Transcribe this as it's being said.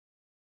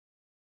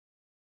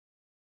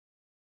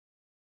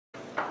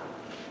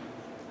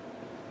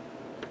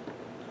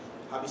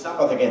Happy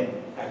Sabbath again.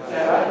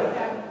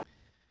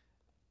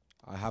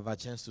 I have a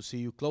chance to see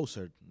you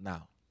closer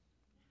now.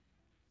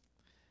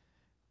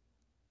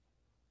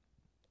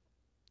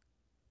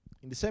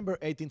 In December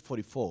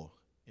 1844,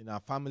 in a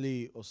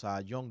family of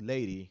a young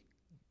lady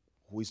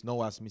who is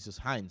known as Mrs.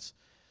 Hines,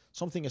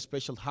 something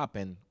special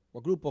happened.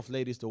 A group of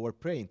ladies that were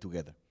praying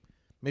together.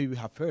 Maybe you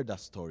have heard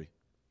that story.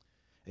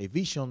 A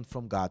vision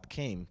from God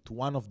came to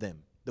one of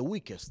them, the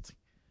weakest,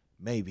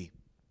 maybe.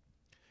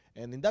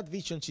 And in that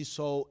vision, she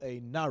saw a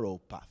narrow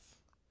path.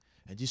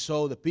 And she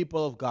saw the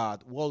people of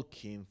God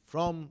walking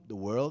from the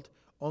world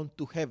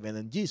onto heaven.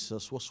 And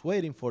Jesus was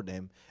waiting for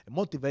them and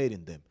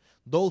motivating them.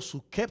 Those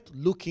who kept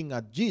looking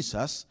at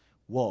Jesus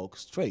walk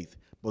straight.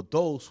 But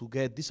those who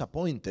get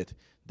disappointed,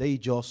 they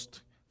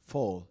just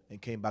fall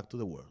and came back to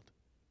the world.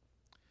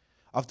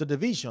 After the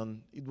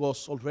vision, it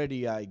was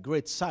already a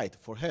great sight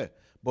for her.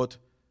 But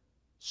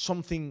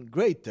something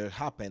greater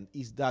happened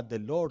is that the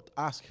Lord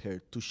asked her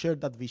to share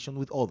that vision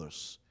with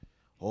others.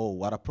 Oh,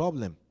 what a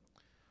problem.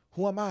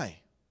 Who am I?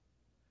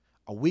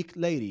 A weak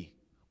lady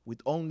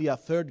with only a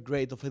third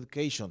grade of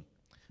education.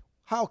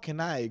 How can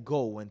I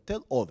go and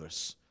tell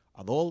others,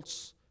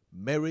 adults,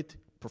 married,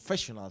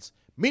 professionals,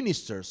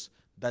 ministers,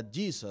 that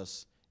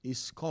Jesus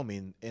is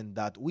coming and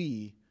that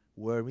we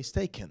were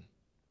mistaken?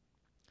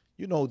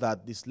 You know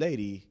that this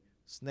lady's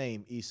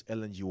name is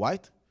Ellen G.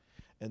 White,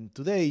 and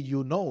today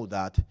you know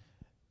that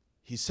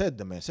he said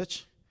the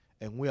message,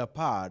 and we are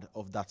part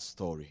of that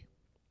story.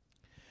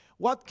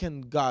 What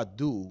can God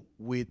do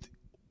with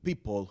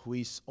people who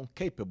is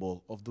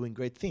incapable of doing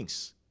great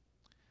things?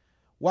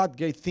 What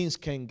great things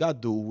can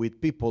God do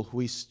with people who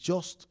is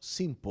just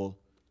simple,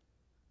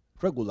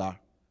 regular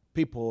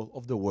people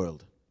of the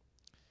world?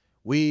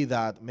 We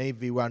that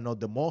maybe we are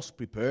not the most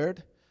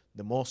prepared,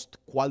 the most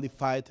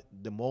qualified,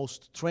 the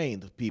most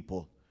trained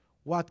people,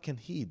 what can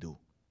He do?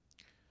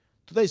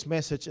 Today's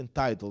message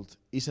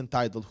is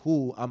entitled,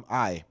 Who Am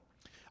I?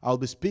 I'll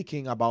be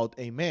speaking about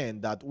a man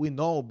that we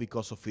know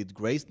because of his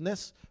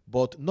greatness,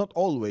 but not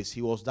always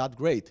he was that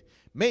great.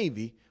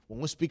 Maybe when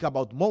we speak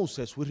about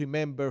Moses, we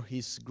remember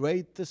his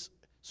greatest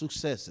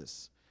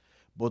successes.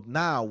 But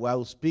now I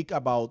will speak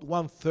about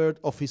 1/3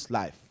 of his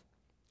life,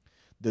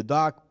 the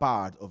dark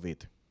part of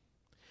it.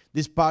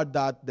 This part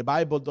that the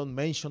Bible don't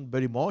mention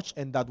very much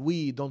and that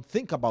we don't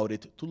think about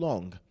it too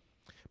long.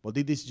 But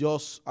it is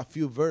just a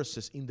few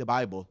verses in the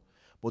Bible.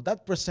 But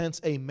that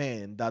presents a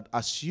man that,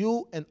 as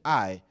you and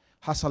I,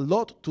 has a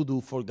lot to do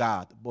for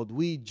God, but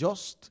we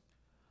just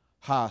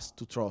has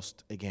to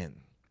trust again.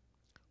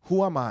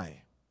 Who am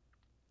I?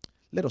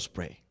 Let us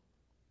pray.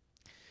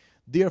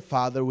 Dear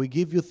Father, we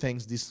give you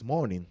thanks this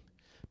morning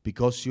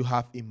because you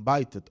have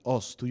invited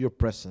us to your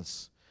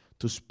presence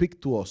to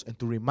speak to us and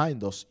to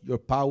remind us your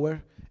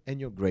power and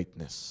your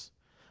greatness.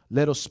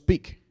 Let us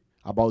speak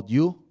about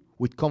you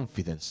with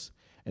confidence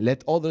and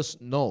let others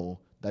know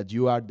that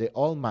you are the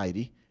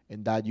Almighty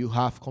and that you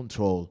have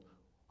control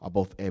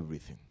above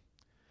everything.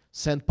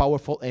 Send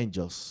powerful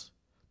angels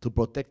to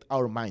protect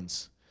our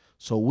minds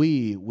so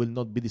we will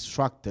not be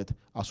distracted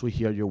as we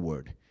hear your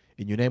word.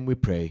 In your name we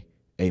pray,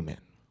 amen.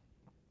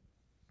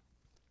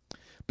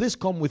 Please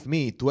come with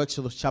me to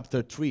Exodus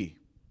chapter 3,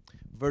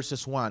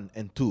 verses 1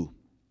 and 2.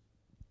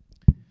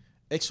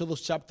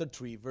 Exodus chapter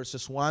 3,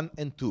 verses 1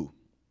 and 2.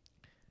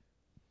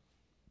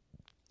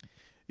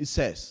 It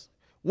says,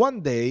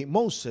 One day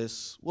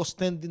Moses was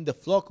tending the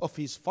flock of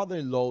his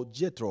father-in-law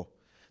Jethro,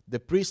 the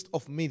priest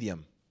of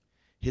Midian.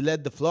 He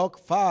led the flock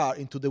far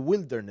into the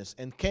wilderness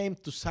and came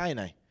to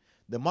Sinai,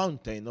 the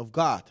mountain of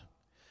God.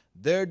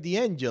 There the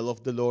angel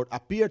of the Lord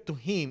appeared to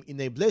him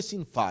in a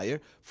blazing fire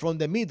from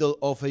the middle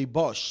of a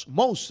bush.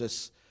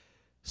 Moses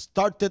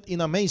started in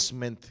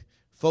amazement,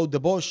 though the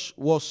bush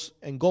was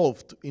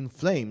engulfed in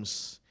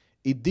flames.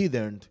 It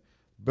didn't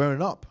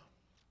burn up.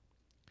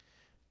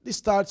 This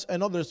starts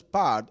another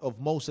part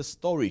of Moses'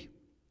 story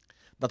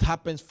that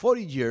happens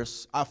 40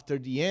 years after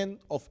the end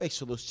of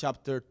Exodus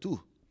chapter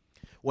 2,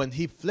 when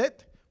he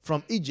fled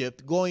from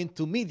Egypt, going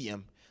to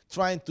Midian,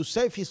 trying to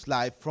save his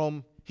life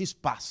from his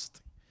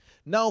past.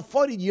 Now,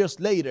 40 years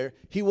later,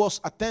 he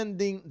was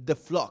attending the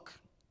flock,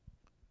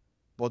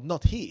 but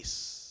not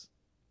his.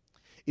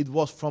 It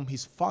was from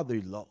his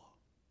father-in-law.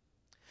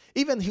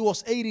 Even he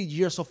was 80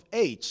 years of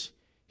age,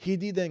 he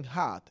didn't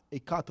have a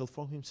cattle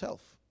for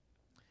himself.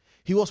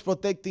 He was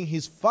protecting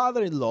his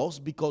father-in-laws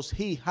because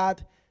he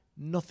had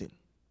nothing.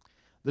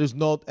 There's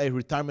not a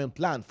retirement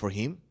plan for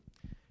him.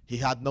 He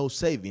had no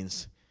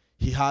savings.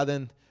 He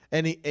hadn't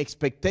any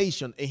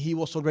expectation, and he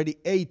was already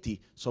 80.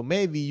 So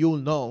maybe you'll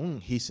know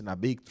he's in a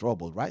big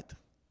trouble, right?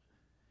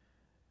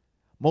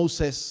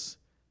 Moses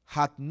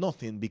had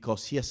nothing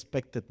because he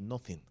expected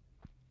nothing.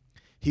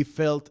 He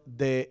felt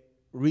the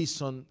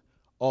reason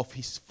of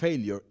his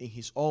failure in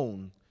his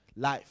own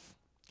life.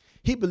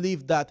 He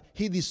believed that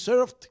he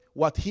deserved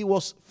what he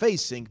was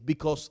facing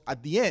because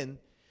at the end,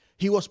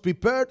 he was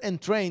prepared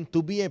and trained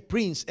to be a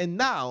prince, and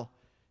now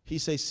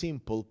he's a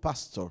simple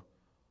pastor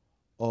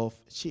of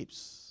sheep.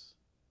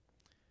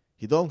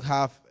 He don't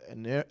have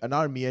an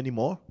army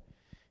anymore.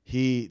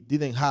 He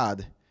didn't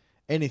have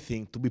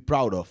anything to be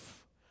proud of.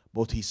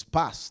 but his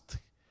past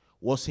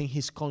was in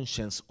his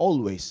conscience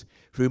always,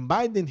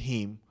 reminding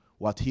him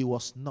what he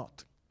was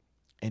not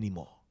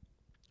anymore.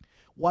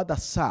 What a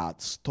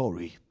sad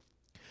story.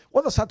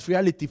 What a sad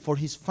reality for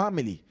his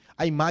family.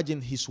 I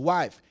imagine his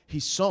wife,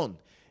 his son,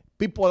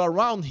 people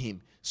around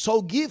him,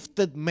 so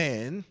gifted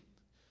men,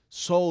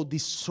 so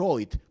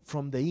destroyed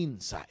from the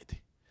inside.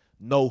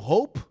 No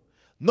hope,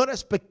 no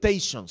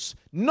expectations,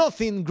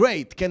 nothing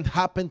great can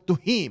happen to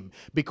him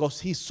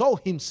because he saw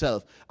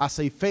himself as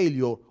a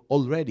failure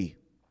already.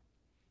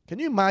 Can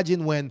you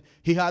imagine when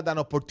he had an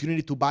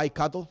opportunity to buy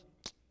cattle?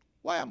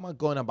 Why am I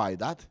going to buy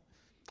that?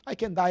 I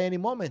can die any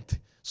moment.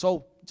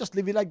 So just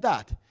leave it like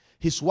that.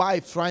 His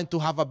wife trying to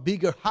have a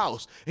bigger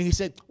house. And he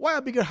said, why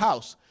a bigger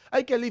house?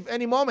 I can leave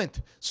any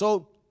moment.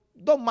 So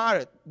don't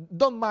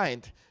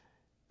mind.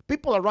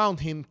 People around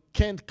him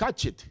can't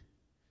catch it.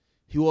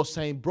 He was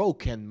a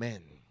broken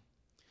man,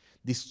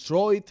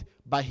 destroyed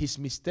by his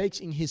mistakes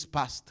in his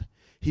past,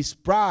 his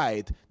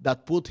pride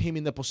that put him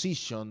in the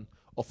position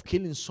of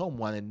killing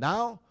someone and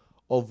now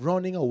of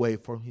running away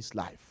from his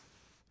life.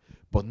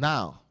 But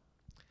now,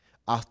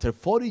 after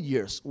 40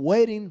 years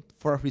waiting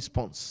for a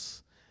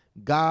response,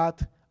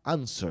 God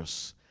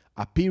answers,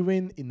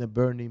 appearing in a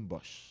burning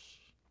bush.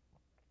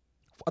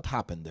 What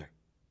happened there?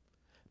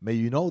 May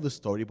you know the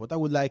story, but I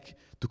would like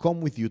to come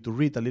with you to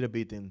read a little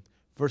bit in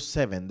verse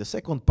 7. The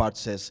second part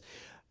says,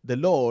 the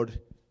Lord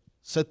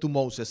said to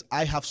Moses,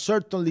 I have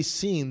certainly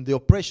seen the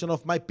oppression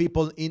of my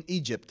people in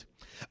Egypt.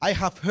 I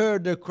have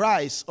heard their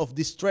cries of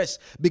distress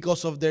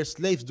because of their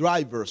slave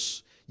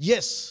drivers.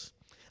 Yes,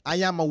 I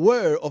am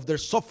aware of their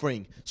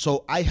suffering,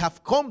 so I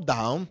have come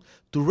down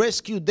to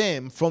rescue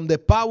them from the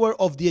power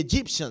of the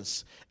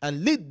Egyptians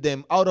and lead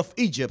them out of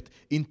Egypt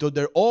into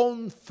their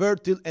own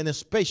fertile and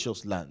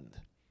spacious land.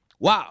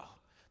 Wow,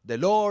 the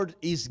Lord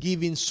is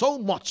giving so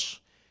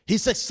much.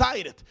 He's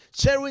excited,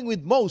 sharing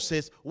with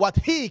Moses what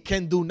he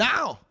can do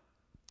now.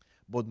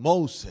 But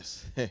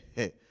Moses,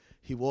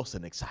 he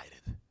wasn't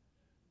excited.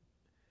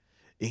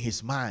 In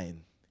his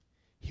mind,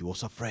 he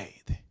was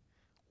afraid.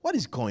 What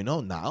is going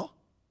on now?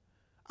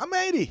 I'm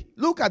 80.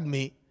 Look at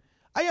me.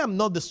 I am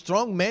not the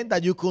strong man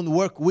that you could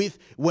work with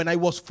when I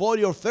was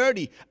 40 or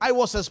 30. I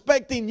was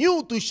expecting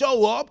you to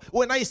show up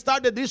when I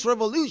started this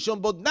revolution,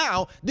 but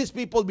now these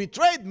people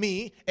betrayed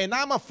me and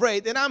I'm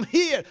afraid and I'm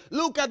here.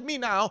 Look at me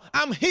now.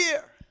 I'm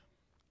here.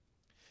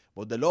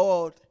 But the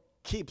Lord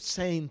keeps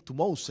saying to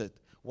Moses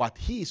what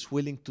he is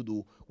willing to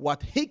do,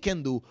 what he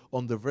can do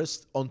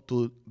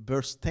until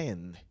verse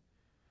 10.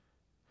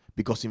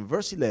 Because in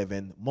verse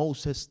 11,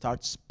 Moses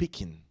starts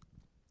speaking.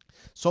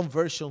 Some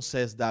version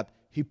says that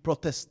he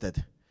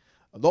protested.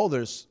 And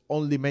others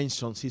only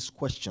mentions his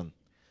question.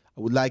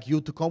 I would like you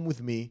to come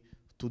with me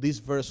to this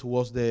verse, who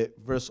was the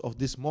verse of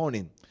this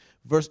morning.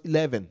 Verse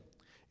 11.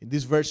 In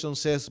this version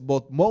says,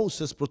 but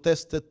Moses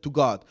protested to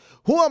God,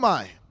 who am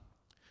I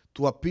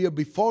to appear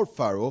before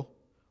Pharaoh?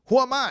 Who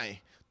am I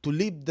to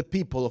lead the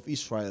people of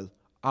Israel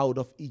out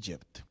of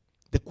Egypt?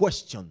 The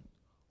question,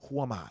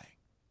 who am I?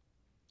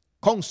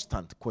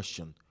 Constant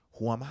question,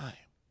 who am I?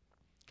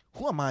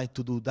 Who am I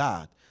to do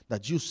that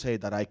you say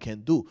that I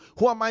can do?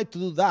 Who am I to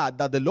do that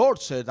the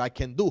Lord said I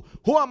can do?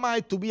 Who am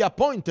I to be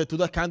appointed to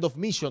that kind of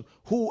mission?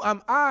 Who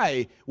am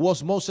I?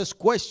 Was Moses'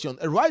 question,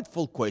 a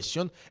rightful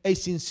question, a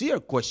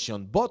sincere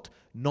question, but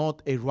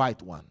not a right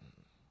one.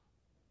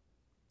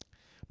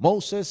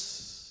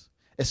 Moses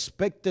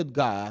expected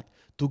God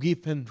to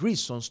give him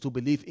reasons to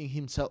believe in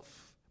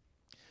himself.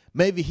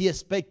 Maybe he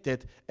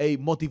expected a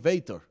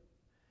motivator.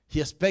 He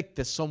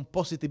expected some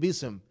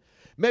positivism.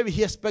 Maybe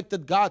he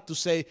expected God to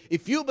say,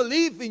 if you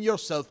believe in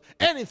yourself,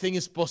 anything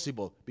is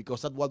possible.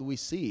 Because that's what we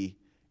see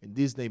in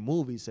Disney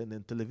movies and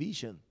in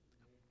television.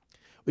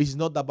 It's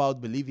not about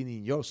believing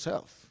in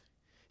yourself.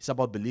 It's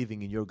about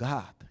believing in your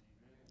God.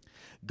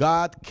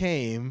 God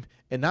came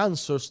and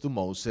answers to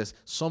Moses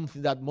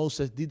something that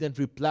Moses didn't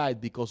reply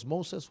because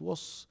Moses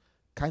was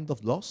kind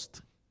of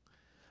lost.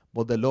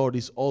 But the Lord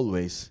is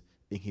always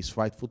in his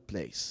rightful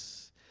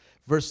place.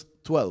 Verse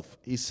 12,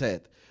 he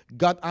said,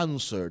 God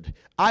answered,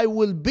 I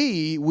will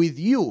be with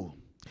you,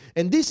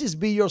 and this is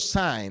your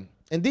sign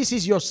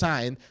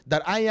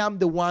that I am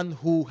the one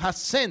who has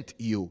sent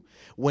you.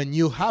 When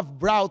you have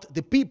brought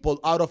the people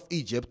out of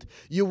Egypt,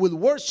 you will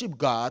worship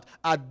God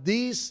at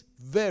this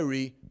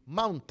very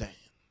mountain.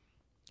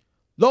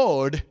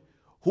 Lord,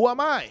 who am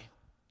I?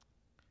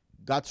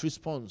 God's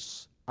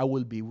response, I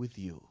will be with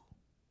you.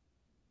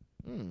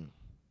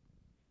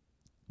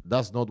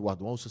 That's not what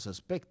Moses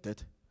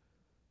expected,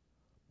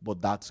 but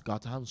that's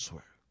God's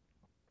answer.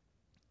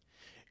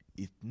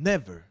 It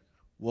never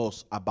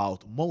was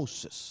about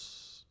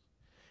Moses.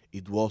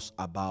 It was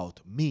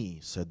about me,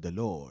 said the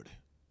Lord.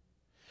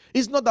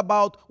 It's not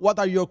about what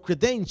are your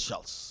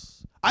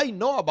credentials. I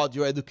know about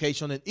your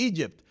education in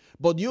Egypt,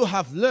 but you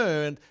have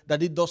learned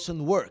that it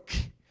doesn't work.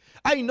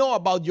 I know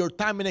about your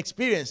time and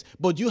experience,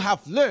 but you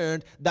have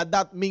learned that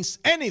that means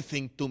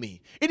anything to me.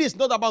 It is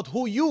not about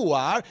who you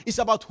are, it's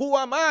about who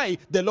am I,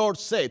 the Lord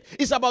said.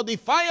 It's about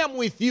if I am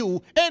with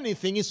you,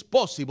 anything is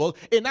possible,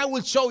 and I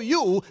will show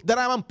you that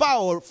I am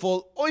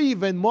powerful, or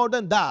even more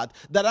than that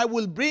I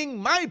will bring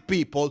my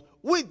people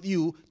with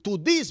you to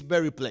this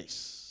very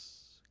place.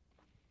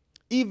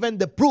 Even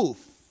the proof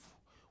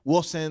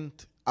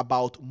wasn't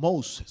about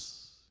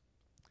Moses.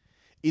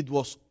 It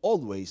was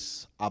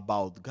always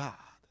about God.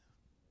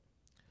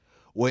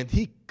 When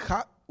he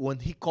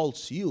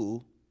calls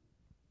you,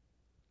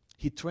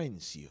 he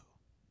trains you.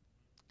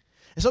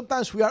 And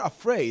sometimes we are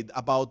afraid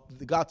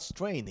about God's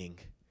training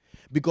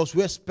because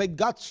we expect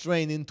God's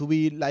training to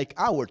be like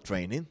our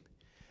training.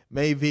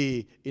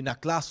 Maybe in a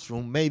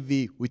classroom,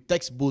 maybe with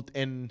textbook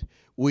and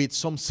with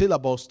some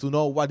syllables to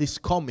know what is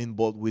coming.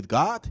 But with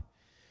God,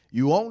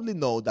 you only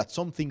know that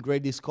something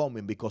great is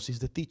coming because he's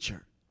the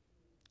teacher.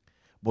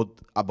 But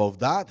above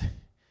that,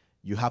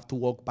 you have to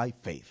walk by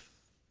faith.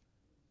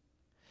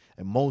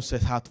 And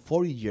Moses had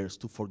 40 years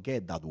to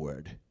forget that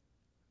word.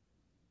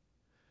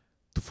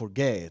 To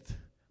forget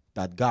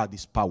that God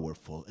is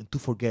powerful. And to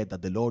forget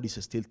that the Lord is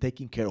still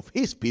taking care of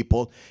his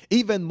people.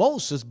 Even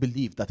Moses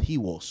believed that he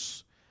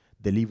was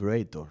the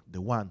liberator,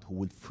 the one who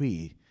will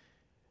free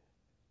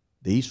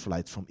the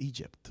Israelites from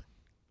Egypt.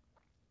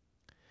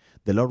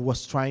 The Lord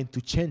was trying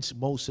to change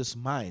Moses'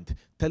 mind,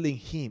 telling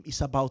him,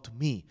 it's about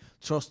me.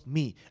 Trust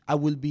me, I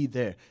will be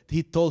there.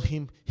 He told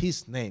him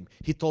his name.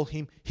 He told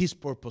him his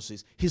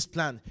purposes, his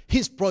plan,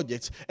 his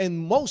projects. And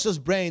Moses'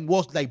 brain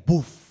was like,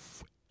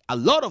 boof, a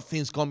lot of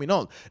things coming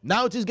on.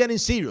 Now it is getting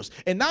serious.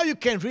 And now you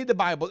can read the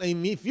Bible.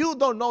 And if you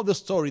don't know the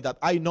story that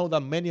I know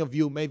that many of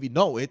you maybe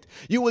know it,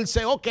 you will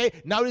say, okay,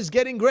 now it's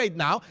getting great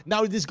now.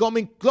 Now it is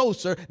coming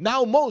closer.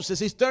 Now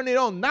Moses is turning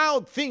on.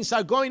 Now things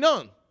are going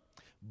on.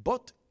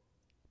 But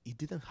it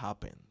didn't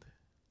happen.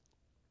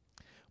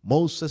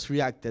 Moses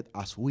reacted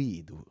as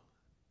we do.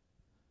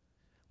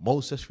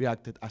 Moses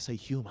reacted as a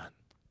human.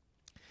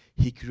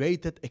 He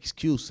created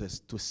excuses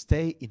to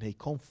stay in a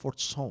comfort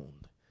zone,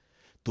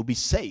 to be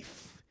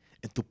safe,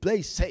 and to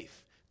play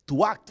safe,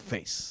 to act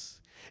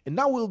faith. And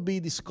now we'll be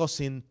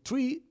discussing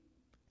 3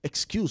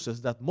 excuses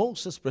that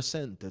Moses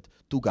presented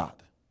to God.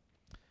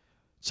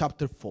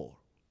 Chapter 4,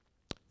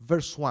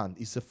 verse 1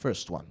 is the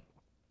first one.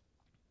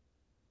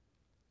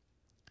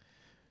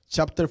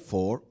 Chapter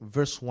 4,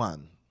 verse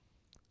 1.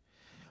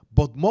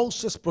 But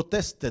Moses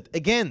protested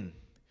again.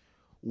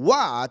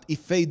 What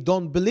if they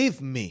don't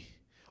believe me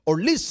or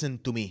listen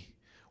to me?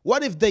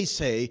 What if they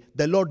say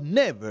the Lord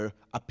never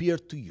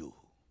appeared to you?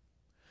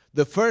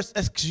 The first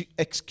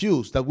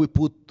excuse that we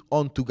put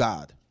on to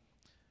God.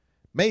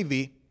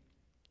 Maybe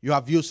you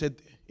have used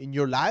it in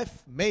your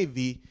life.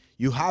 Maybe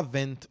you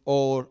haven't,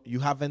 or you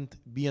haven't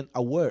been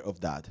aware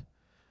of that.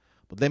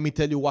 But let me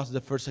tell you what's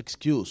the first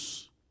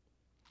excuse.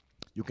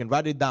 You can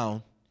write it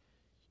down.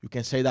 You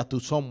can say that to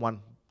someone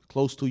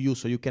close to you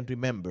so you can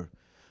remember.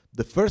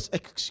 The first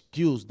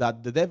excuse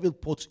that the devil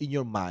puts in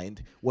your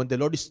mind when the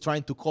Lord is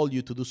trying to call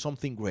you to do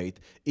something great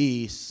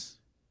is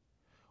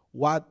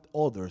what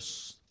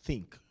others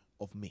think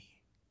of me.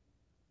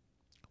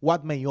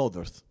 What may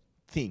others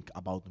think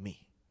about me?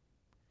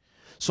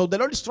 So the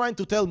Lord is trying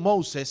to tell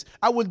Moses,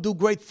 I will do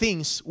great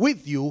things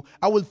with you.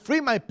 I will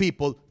free my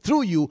people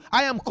through you.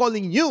 I am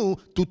calling you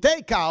to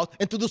take out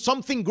and to do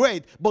something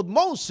great. But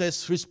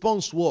Moses'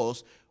 response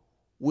was,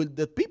 will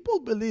the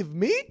people believe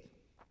me?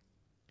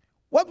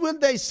 What will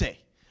they say?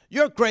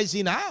 You're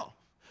crazy now.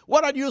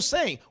 What are you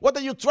saying? What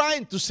are you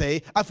trying to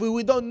say? If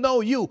we don't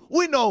know you,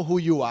 we know who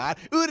you are.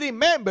 We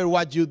remember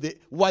what you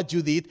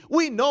did.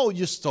 We know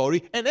your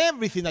story and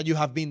everything that you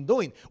have been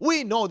doing.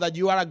 We know that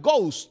you are a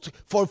ghost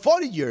for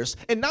 40 years,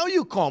 and now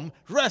you come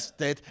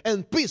rested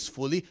and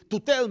peacefully to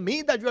tell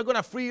me that you are going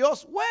to free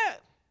us? Well,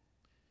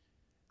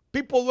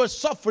 people were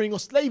suffering of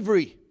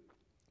slavery.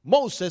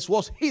 Moses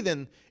was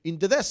hidden in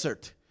the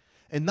desert.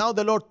 And now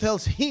the Lord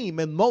tells him,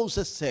 and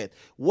Moses said,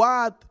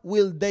 what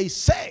will they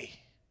say?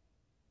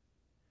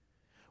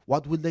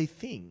 What will they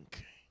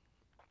think?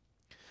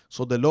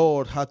 So the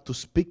Lord had to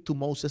speak to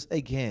Moses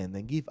again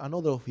and give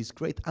another of his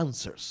great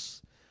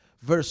answers.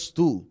 Verse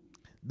 2,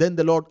 then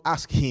the Lord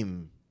asked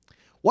him,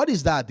 what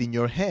is that in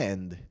your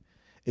hand?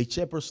 A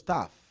shepherd's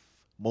staff.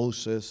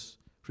 Moses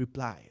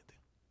replied,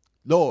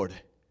 Lord,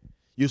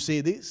 you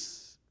see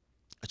this?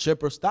 A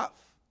shepherd's staff?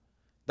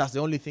 That's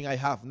the only thing I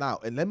have now.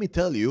 And let me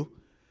tell you,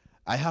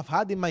 I have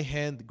had in my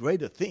hand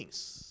greater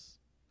things.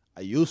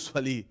 I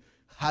usually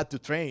had to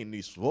train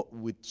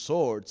with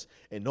swords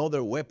and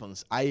other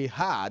weapons. I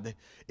had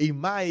in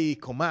my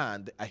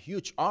command a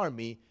huge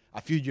army a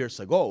few years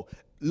ago.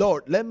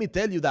 Lord, let me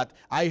tell you that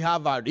I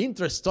have an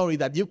interesting story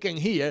that you can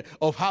hear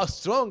of how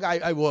strong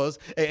I was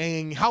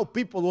and how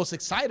people was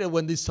excited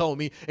when they saw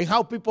me and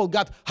how people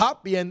got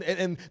happy.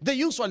 And they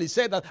usually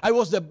said that I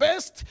was the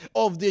best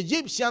of the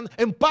Egyptian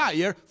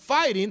empire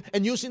fighting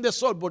and using the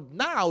sword. But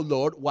now,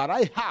 Lord, what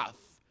I have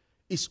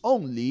is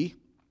only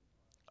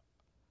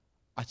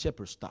a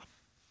shepherd's staff.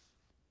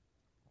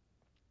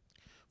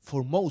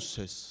 For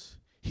Moses,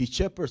 his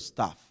shepherd's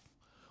staff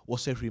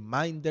was a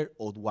reminder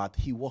of what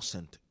he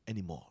wasn't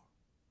anymore.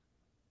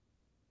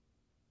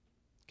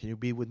 Can you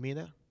be with me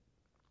there?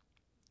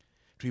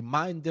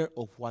 Reminder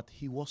of what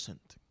he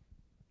wasn't.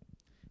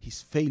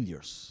 His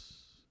failures.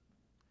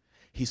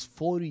 His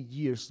 40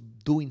 years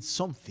doing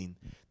something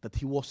that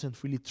he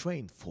wasn't really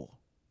trained for.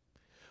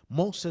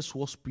 Moses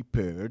was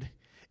prepared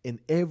in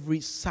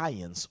every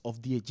science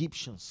of the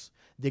Egyptians,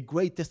 the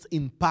greatest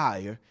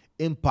empire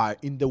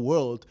in the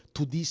world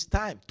to his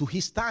time.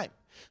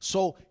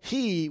 So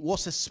he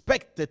was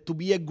expected to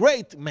be a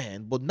great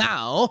man, but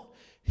now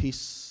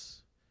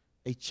he's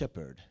a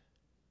shepherd.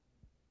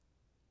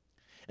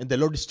 And the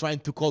Lord is trying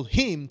to call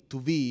him to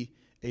be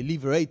a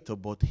liberator,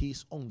 but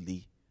he's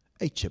only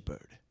a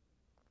shepherd.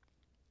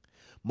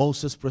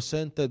 Moses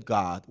presented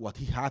God what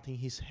he had in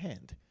his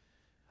hand.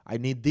 I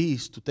need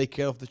this to take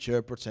care of the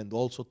shepherds and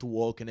also to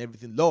walk and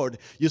everything. Lord,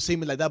 you see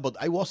me like that, but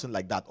I wasn't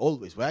like that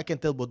always. Well, I can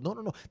tell, but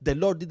no. The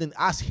Lord didn't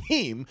ask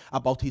him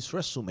about his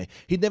resume.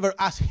 He never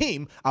asked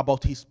him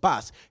about his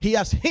past. He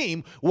asked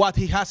him what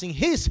he has in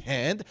his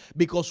hand,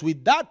 because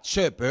with that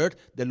shepherd,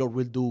 the Lord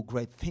will do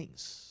great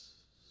things.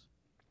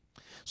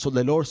 So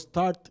the Lord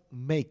started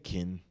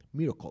making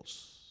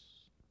miracles.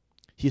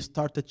 He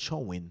started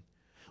showing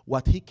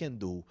what he can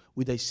do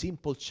with a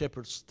simple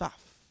shepherd's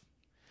staff.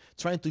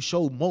 Trying to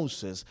show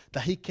Moses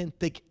that he can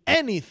take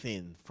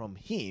anything from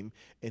him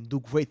and do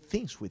great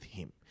things with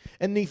him.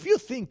 And if you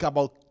think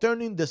about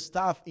turning the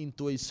staff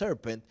into a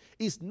serpent,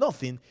 it's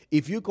nothing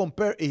if you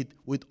compare it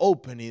with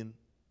opening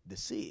the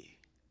sea.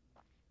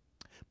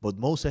 But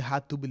Moses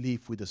had to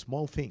believe with the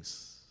small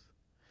things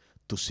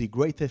to see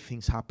greater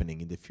things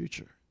happening in the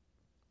future.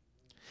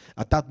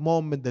 At that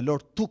moment, the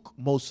Lord took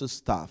Moses'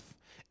 staff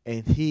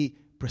and he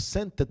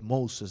presented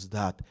Moses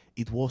that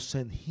it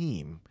wasn't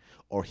him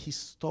or his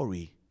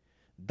story.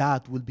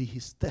 That will be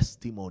his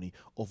testimony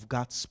of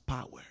God's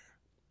power.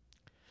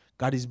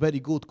 God is very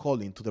good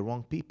calling to the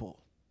wrong people.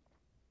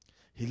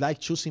 He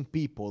likes choosing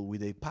people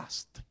with a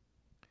past,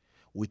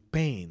 with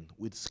pain,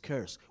 with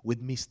scars,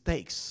 with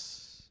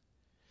mistakes.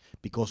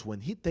 Because when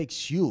he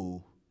takes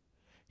you,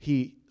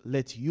 he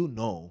lets you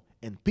know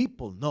and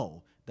people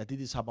know that it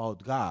is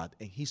about God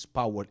and his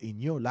power in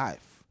your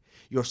life.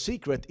 Your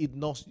secret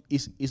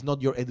is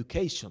not your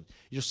education.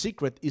 Your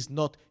secret is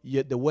not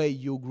the way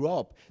you grew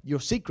up.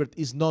 Your secret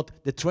is not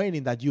the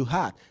training that you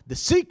had. The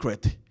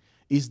secret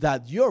is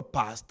that your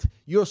past,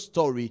 your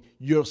story,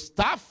 your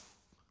stuff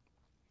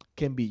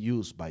can be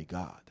used by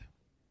God.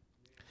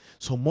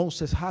 So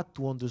Moses had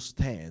to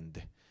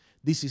understand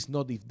this is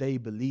not if they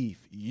believe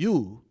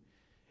you,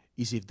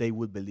 it's if they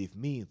will believe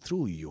me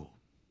through you.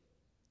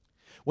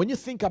 When you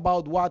think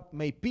about what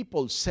may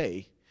people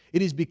say,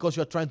 it is because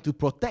you're trying to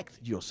protect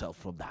yourself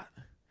from that.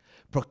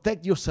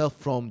 Protect yourself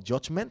from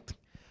judgment.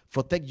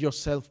 Protect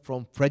yourself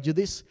from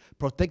prejudice.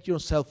 Protect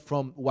yourself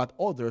from what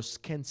others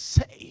can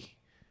say.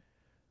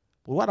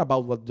 But what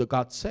about what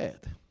God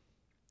said?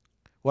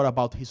 What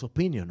about his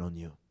opinion on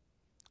you?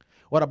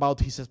 What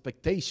about his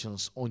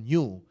expectations on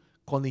you,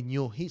 calling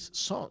you his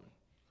son?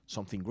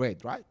 Something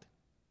great, right?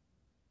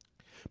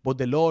 But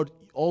the Lord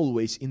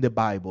always in the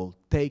Bible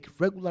take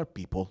regular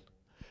people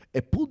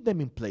and put them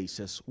in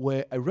places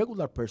where a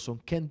regular person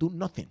can do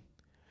nothing.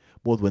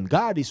 But when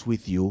God is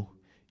with you,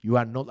 you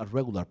are not a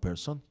regular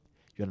person.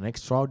 You're an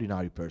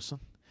extraordinary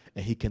person.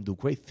 And he can do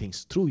great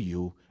things through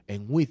you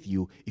and with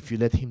you if you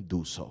let him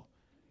do so.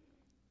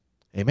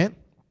 Amen?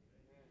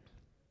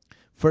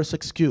 First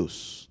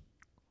excuse.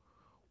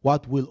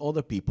 What will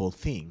other people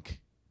think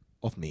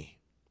of me?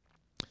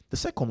 The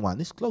second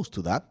one is close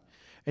to that.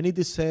 And it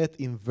is said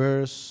in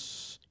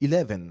verse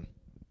 11.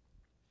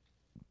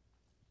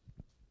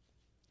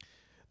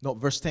 No,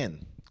 verse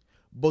 10.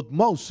 But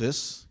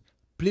Moses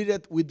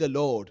pleaded with the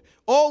Lord,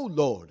 "Oh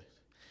Lord,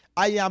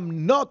 I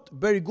am not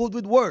very good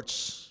with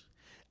words.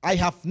 I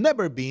have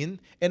never been,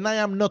 and I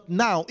am not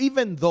now,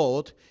 even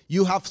though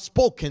you have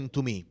spoken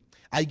to me.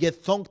 I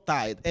get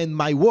tongue-tied, and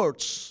my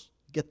words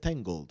get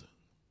tangled."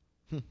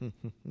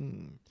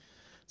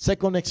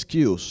 Second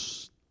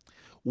excuse.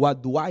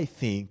 What do I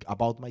think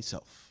about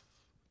myself?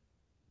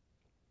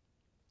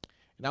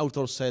 An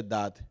author said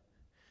that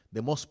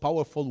the most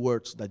powerful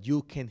words that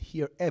you can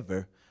hear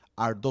ever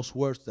are those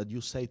words that you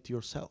say to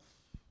yourself.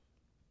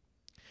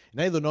 And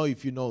I don't know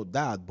if you know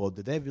that, but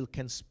the devil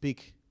can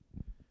speak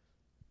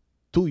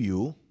to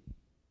you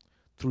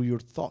through your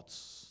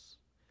thoughts.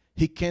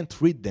 He can't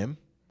read them,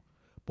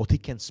 but he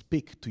can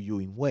speak to you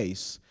in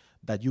ways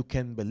that you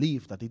can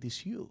believe that it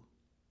is you.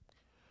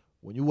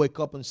 When you wake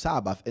up on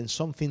Sabbath and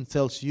something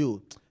tells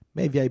you,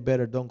 maybe I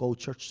better don't go to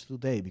church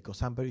today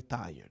because I'm very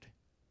tired.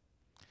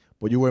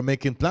 But you were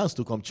making plans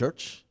to come to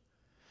church.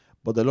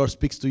 But the Lord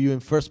speaks to you in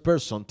first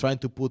person, trying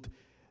to put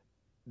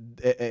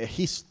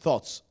his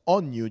thoughts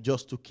on you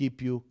just to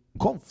keep you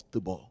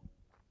comfortable.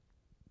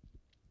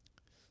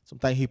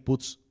 Sometimes he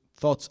puts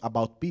thoughts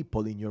about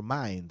people in your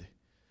mind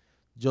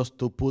just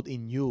to put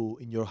in you,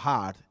 in your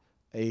heart,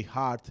 a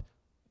heart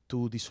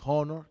to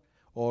dishonor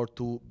or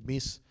to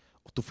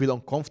feel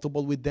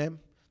uncomfortable with them,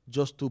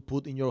 just to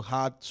put in your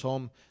heart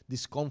some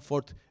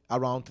discomfort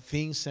around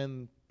things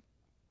and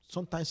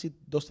sometimes it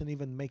doesn't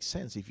even make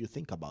sense if you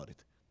think about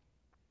it.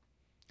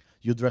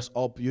 You dress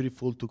up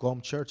beautiful to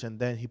come church, and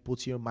then he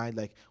puts in your mind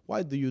like,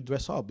 why do you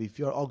dress up if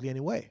you're ugly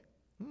anyway?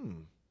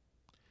 And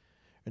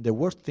the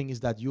worst thing is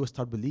that you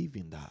start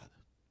believing that.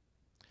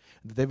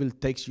 The devil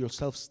takes your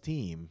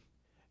self-esteem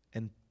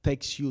and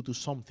takes you to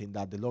something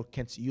that the Lord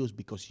can't use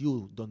because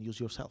you don't use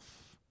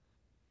yourself.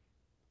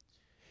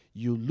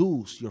 You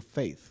lose your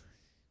faith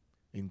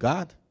in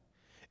God,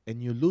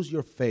 and you lose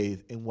your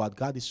faith in what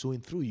God is doing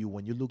through you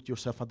when you look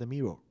yourself at the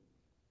mirror.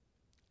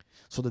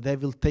 So the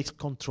devil takes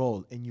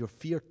control, and your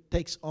fear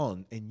takes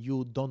on, and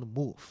you don't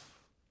move.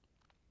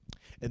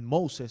 And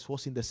Moses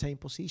was in the same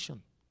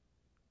position.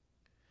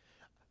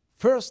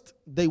 First,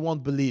 they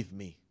won't believe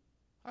me.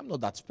 I'm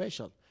not that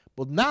special.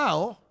 But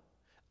now,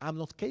 I'm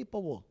not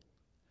capable.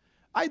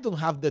 I don't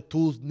have the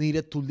tools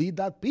needed to lead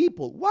that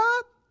people.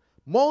 What?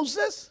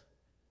 Moses?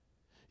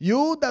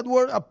 You that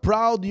were a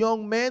proud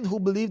young man who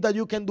believed that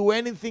you can do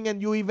anything,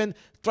 and you even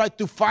tried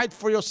to fight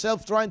for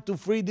yourself trying to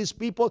free these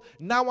people.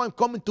 Now I'm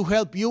coming to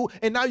help you,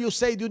 and now you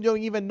say you don't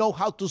even know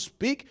how to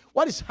speak.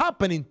 What is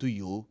happening to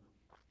you?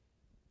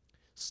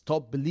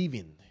 Stop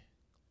believing.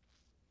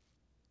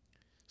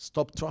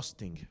 Stop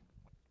trusting.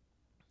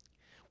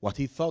 What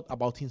he thought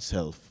about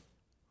himself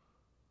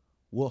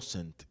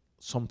wasn't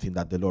something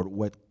that the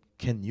Lord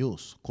could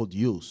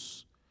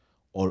use,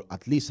 or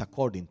at least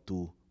according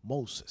to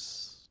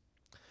Moses.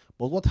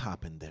 But what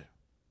happened there?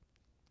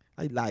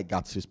 I like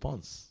God's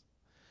response.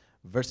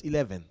 Verse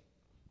 11.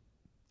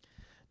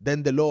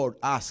 Then the Lord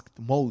asked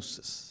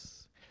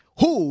Moses,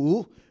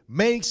 who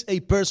makes a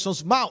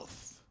person's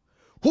mouth?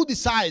 Who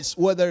decides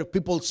whether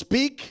people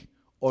speak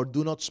or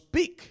do not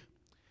speak?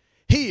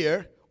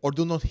 Hear or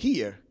do not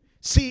hear?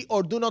 See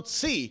or do not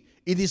see?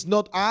 It is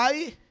not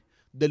I,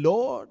 the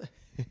Lord.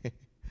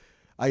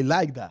 I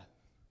like that.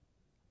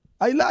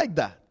 I like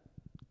that.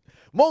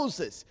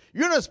 Moses,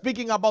 you're not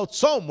speaking about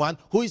someone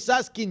who is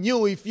asking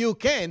you if you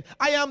can.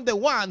 I am the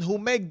one who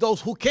makes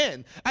those who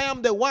can. I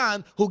am the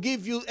one who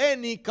gives you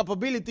any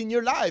capability in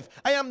your life.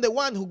 I am the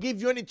one who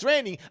gives you any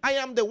training. I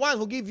am the one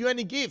who gives you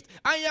any gift.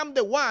 I am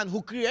the one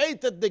who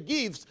created the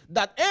gifts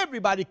that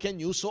everybody can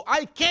use, so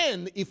I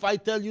can if I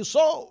tell you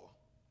so.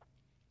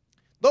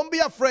 Don't be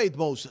afraid,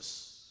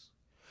 Moses.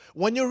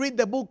 When you read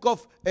the book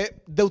of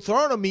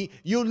Deuteronomy,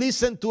 you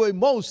listen to a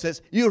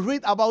Moses. You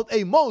read about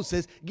a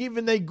Moses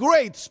giving a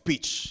great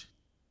speech,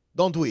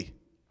 don't we?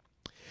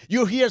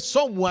 You hear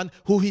someone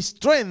who his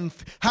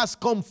strength has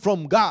come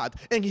from God,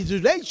 and his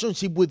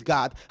relationship with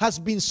God has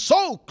been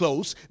so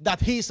close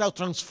that he is a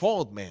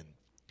transformed man.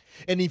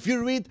 And if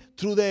you read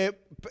through the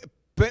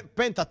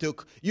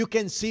Pentateuch, you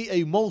can see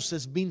a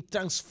Moses being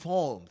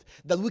transformed,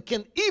 that we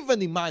can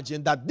even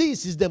imagine that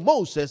this is the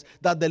Moses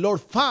that the Lord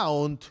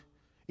found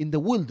in the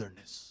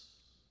wilderness.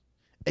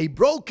 A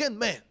broken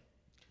man,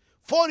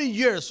 40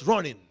 years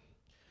running.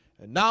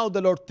 And now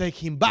the Lord take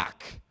him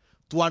back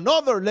to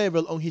another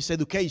level on his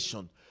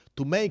education,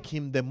 to make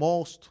him the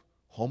most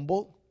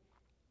humble,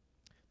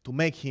 to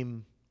make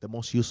him the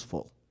most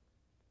useful.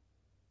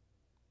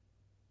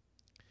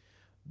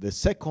 The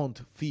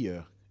second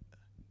fear,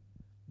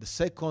 the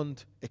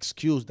second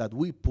excuse that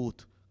we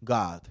put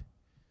God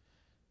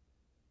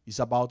is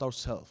about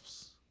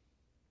ourselves.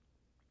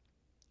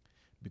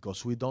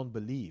 Because we don't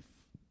believe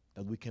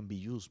that we can be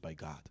used by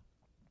God.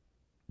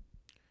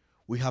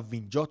 We have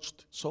been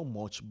judged so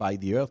much by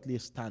the earthly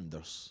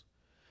standards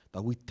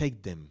that we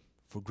take them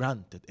for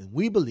granted, and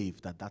we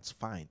believe that that's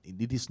fine.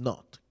 And it is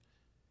not.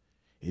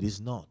 It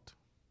is not.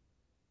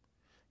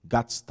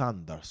 God's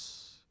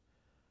standards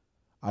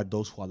are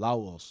those who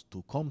allow us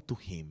to come to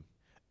Him,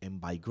 and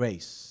by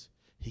grace,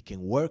 He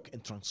can work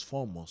and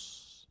transform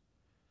us.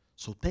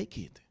 So take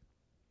it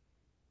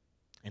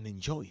and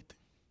enjoy it,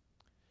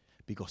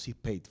 because He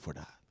paid for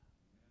that.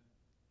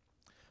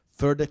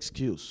 Third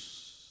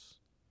excuse.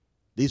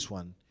 This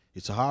one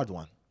is a hard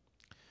one.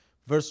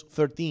 Verse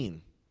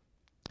 13.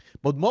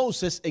 But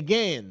Moses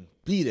again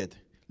pleaded,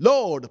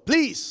 Lord,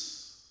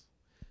 please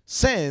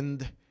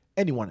send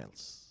anyone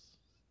else.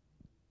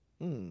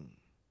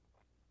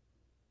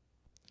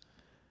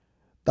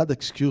 That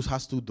excuse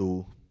has to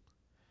do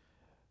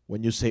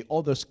when you say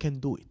others can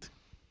do it.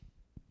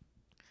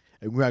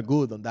 And we are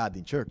good on that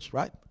in church,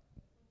 right?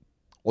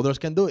 Others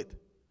can do it.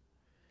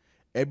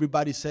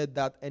 Everybody said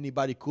that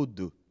anybody could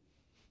do.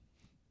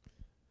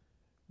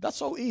 That's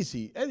so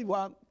easy.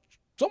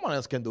 Someone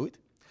else can do it.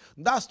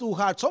 That's too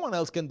hard. Someone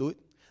else can do it.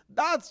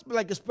 That's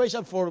like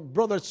special for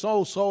brother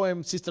so-so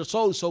and sister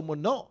so-so.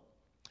 No.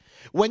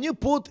 When you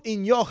put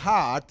in your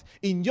heart,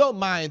 in your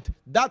mind,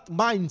 that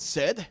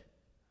mindset,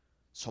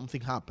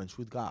 something happens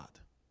with God.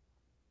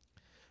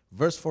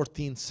 Verse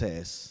 14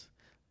 says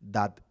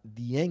that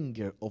the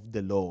anger of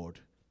the Lord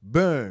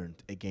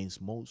burned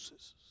against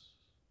Moses.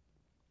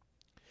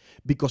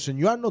 Because when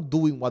you are not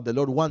doing what the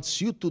Lord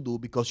wants you to do,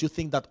 because you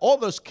think that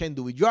others can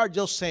do it, you are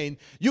just saying,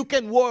 you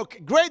can work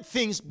great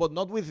things, but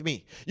not with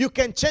me. You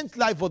can change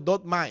life, but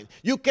not mine.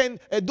 You can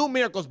do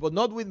miracles, but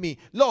not with me.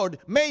 Lord,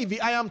 maybe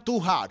I am too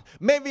hard.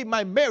 Maybe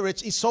my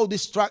marriage is so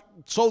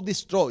so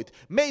destroyed.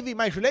 Maybe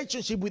my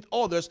relationship with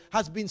others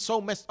has been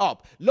so messed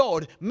up.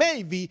 Lord,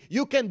 maybe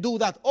you can do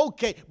that,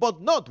 okay,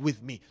 but not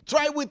with me.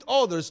 Try with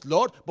others,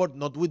 Lord, but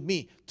not with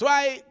me.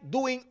 Try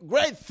doing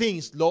great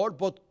things, Lord,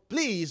 but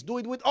please do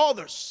it with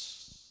others.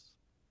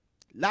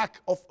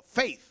 Lack of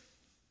faith.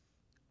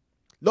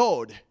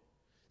 Lord,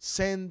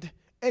 send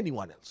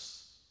anyone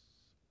else.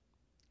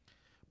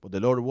 But the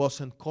Lord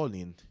wasn't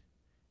calling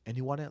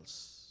anyone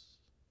else.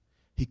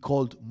 He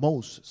called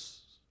Moses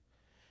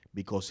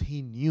because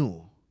he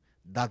knew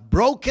that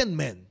broken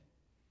man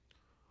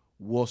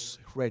was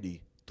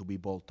ready to be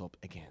built up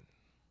again.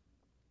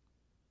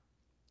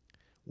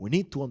 We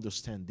need to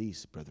understand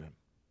this, brethren.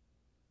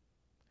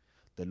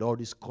 The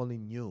Lord is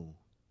calling you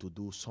to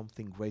do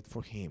something great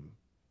for him.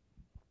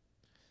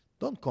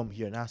 Don't come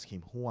here and ask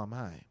him, who am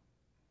I?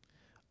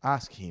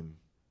 Ask him,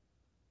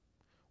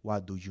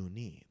 what do you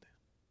need?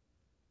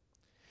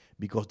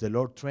 Because the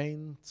Lord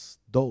trains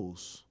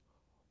those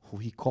who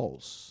he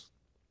calls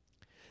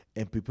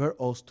and prepare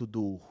us to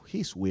do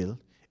his will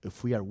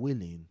if we are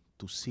willing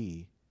to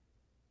see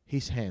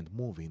his hand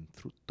moving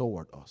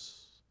toward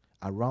us,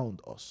 around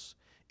us,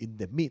 in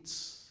the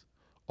midst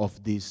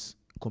of this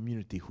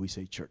community who is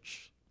a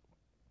church.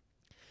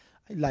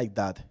 I like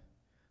that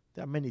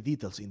there are many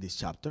details in this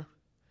chapter.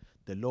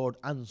 The Lord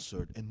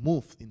answered and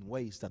moved in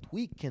ways that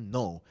we can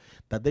know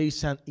that there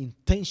is an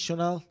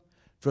intentional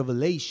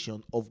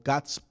revelation of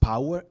God's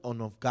power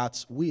and of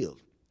God's will.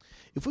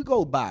 If we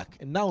go back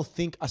and now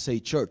think as a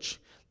church,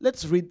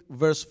 let's read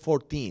verse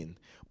 14.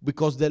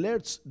 Because the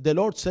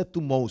Lord said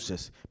to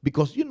Moses,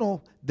 because you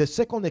know, the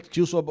second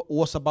excuse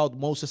was about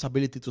Moses'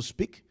 ability to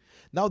speak.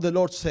 Now the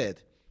Lord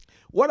said,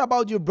 what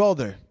about your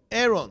brother,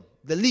 Aaron,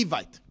 the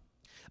Levite?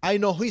 I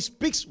know he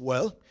speaks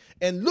well,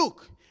 and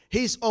look,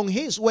 he's on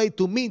his way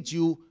to meet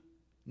you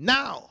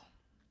now.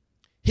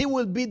 He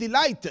will be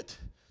delighted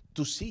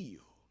to see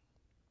you.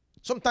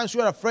 Sometimes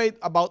we are afraid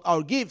about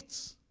our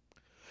gifts.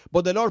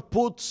 But the Lord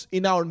puts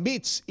in our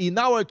midst, in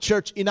our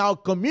church, in our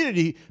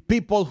community,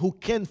 people who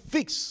can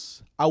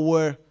fix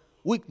our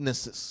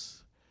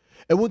weaknesses.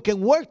 And we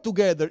can work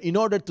together in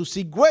order to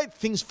see great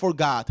things for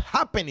God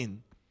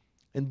happening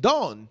and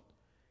done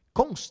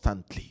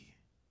constantly.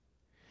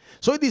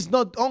 So it is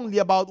not only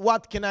about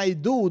what can I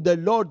do. The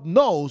Lord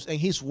knows and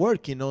he's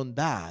working on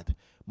that.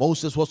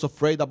 Moses was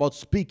afraid about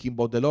speaking,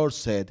 but the Lord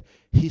said,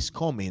 he's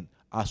coming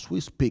as we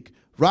speak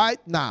right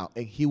now,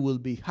 and he will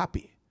be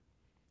happy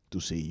to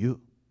see you.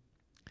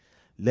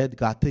 Let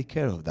God take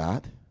care of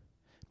that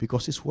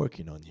because he's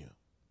working on you.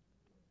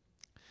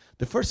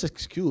 The first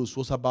excuse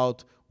was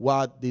about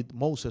what did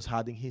Moses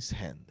had in his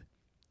hand.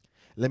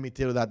 Let me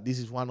tell you that this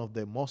is one of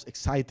the most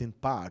exciting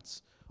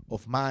parts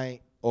of my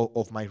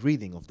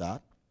reading of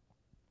that,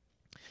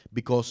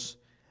 because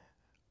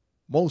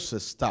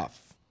Moses' staff,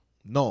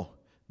 no,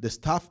 the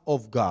staff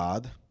of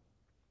God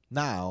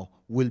now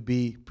will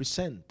be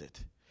presented.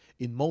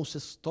 In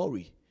Moses'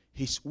 story,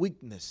 his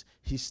weakness,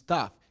 his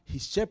staff,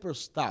 his shepherd's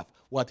staff,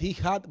 what he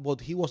had,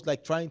 what he was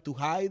like trying to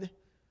hide,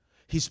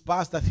 his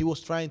past that he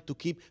was trying to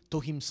keep to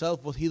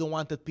himself, what he don't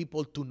wanted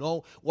people to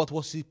know, what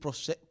was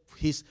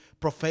his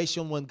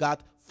profession when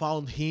God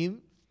found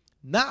him.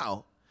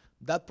 Now,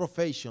 that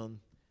profession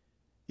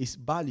is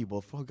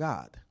valuable for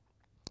God.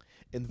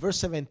 And verse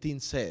 17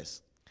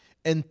 says,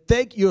 and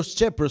take your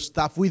shepherd's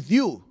staff with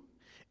you,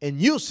 and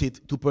use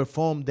it to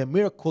perform the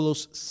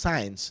miraculous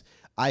signs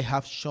I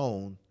have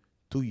shown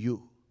to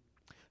you.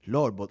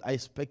 Lord, but I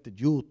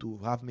expected you to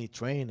have me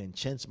train and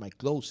change my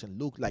clothes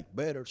and look like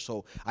better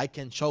so I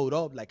can show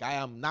up like I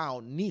am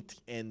now neat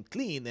and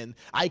clean and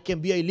I can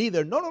be a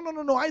leader. No.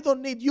 I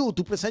don't need you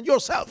to present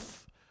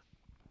yourself.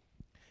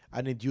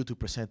 I need you to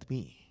present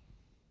me.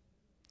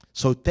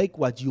 So take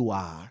what you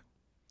are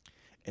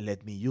and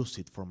let me use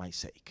it for my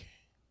sake.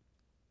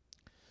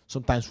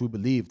 Sometimes we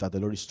believe that the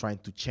Lord is trying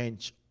to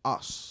change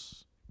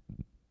us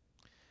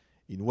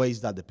in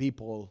ways that the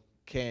people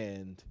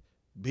can't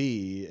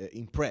be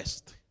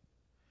impressed.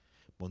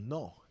 But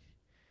no,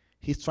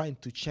 he's trying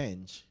to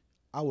change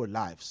our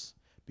lives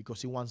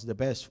because he wants the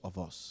best of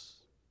us.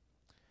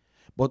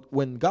 But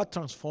when God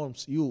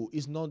transforms you,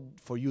 it's not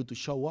for you to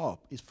show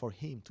up, it's for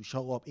him to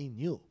show up in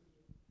you.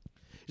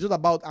 It's not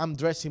about I'm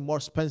dressing more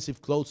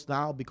expensive clothes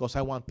now because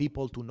I want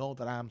people to know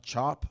that I am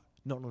sharp.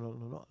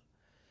 No.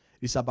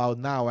 It's about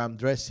now I'm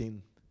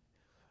dressing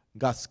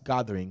God's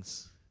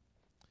gatherings,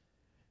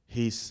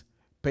 his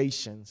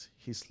patience,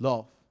 his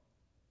love,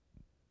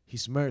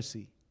 his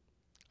mercy.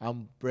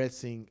 I'm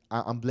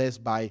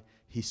blessed by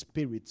his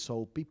spirit,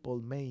 so people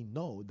may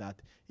know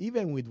that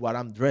even with what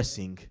I'm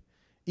dressing,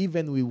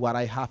 even with what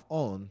I have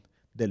on,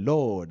 the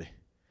Lord,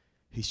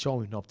 he's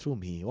showing up through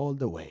me all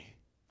the way.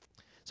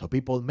 So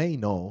people may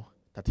know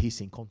that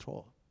he's in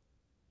control.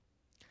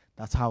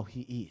 That's how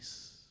he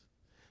is.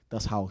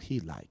 That's how he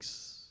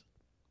likes.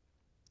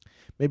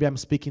 Maybe I'm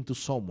speaking to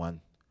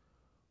someone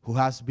who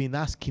has been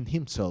asking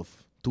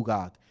himself to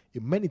God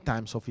in many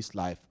times of his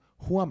life,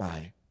 who am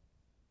I?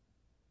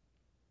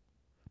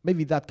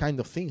 Maybe that kind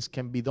of things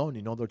can be done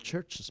in other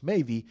churches.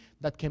 Maybe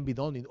that can be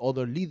done in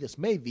other leaders.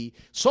 Maybe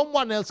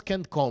someone else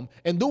can come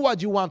and do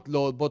what you want,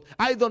 Lord, but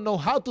I don't know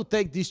how to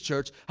take this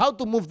church, how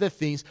to move the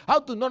things, how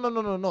to... No, no,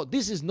 no, no, no.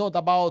 This is not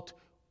about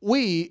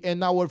we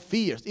and our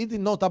fears. It is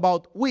not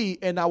about we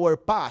and our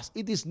past.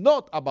 It is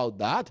not about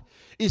that.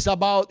 It's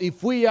about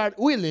if we are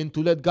willing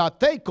to let God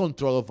take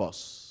control of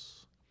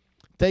us,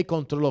 take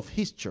control of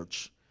His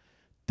church,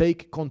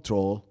 take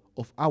control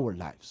of our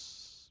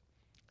lives.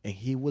 And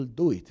He will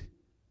do it.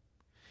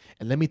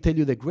 And let me tell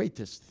you the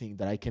greatest thing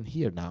that I can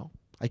hear now.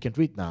 I can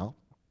read now.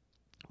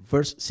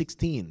 Verse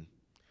 16.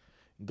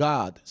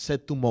 God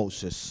said to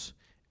Moses,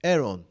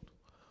 Aaron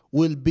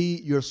will be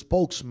your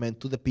spokesman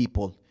to the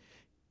people.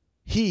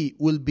 He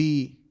will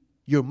be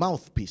your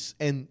mouthpiece,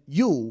 and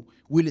you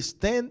will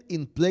stand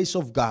in place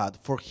of God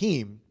for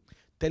him,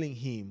 telling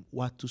him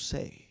what to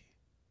say.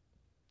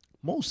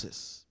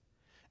 Moses,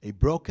 a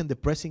broken,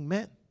 depressing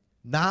man,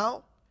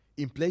 now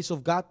in place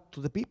of God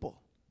to the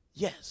people.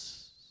 Yes.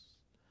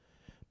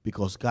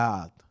 Because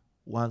God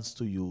wants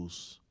to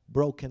use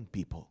broken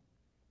people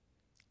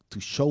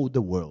to show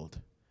the world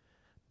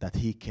that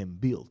He can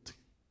build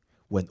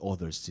when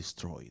others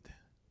destroyed.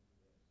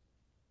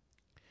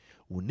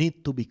 We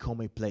need to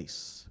become a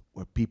place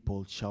where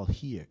people shall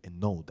hear and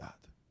know that.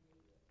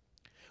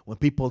 When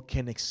people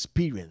can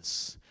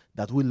experience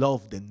that we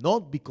love them,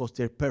 not because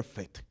they're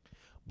perfect,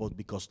 but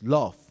because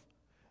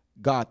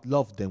God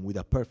loved them with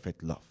a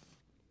perfect love.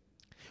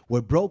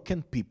 Where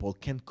broken people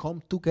can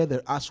come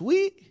together as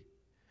we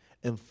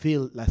and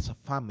feel like a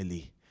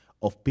family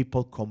of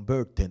people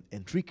converted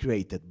and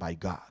recreated by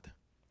God.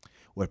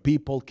 Where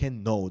people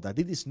can know that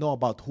it is not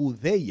about who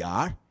they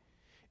are,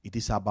 it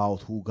is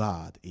about who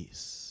God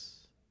is.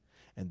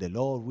 And the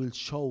Lord will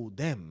show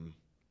them,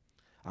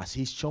 as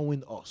He's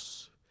showing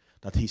us,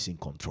 that He's in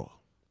control.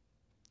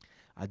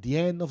 At the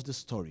end of the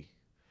story,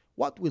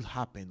 what will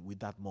happen with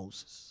that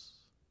Moses?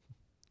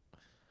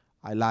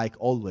 I like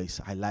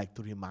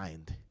to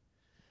remind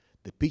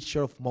the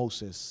picture of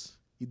Moses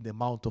in the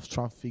Mount of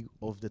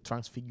the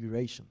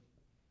Transfiguration.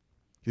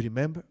 You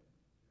remember?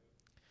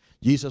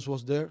 Jesus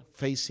was there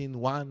facing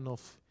one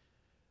of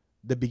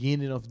the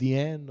beginning of the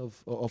end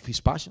of His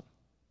passion.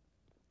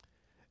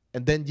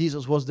 And then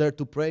Jesus was there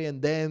to pray,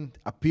 and then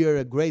appeared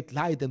a great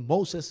light, and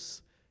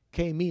Moses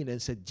came in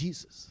and said,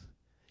 Jesus,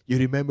 you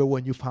remember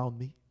when you found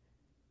me?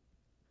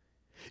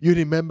 You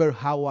remember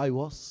how I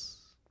was?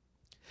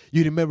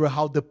 You remember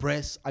how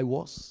depressed I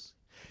was?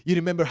 You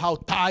remember how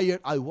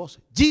tired I was?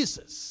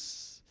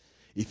 Jesus,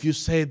 if you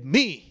saved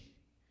me,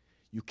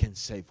 you can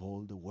save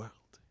all the world.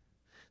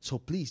 So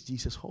please,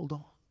 Jesus, hold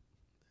on.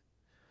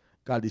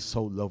 God is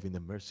so loving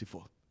and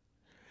merciful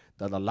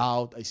that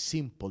allowed a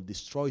simple,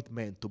 destroyed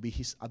man to be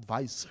His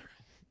advisor.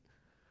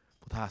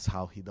 But that's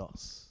how He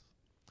does.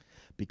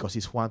 Because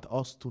He wants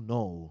us to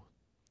know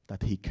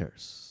that He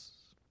cares.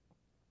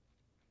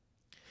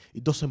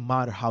 It doesn't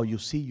matter how you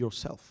see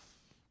yourself.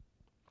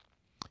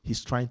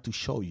 He's trying to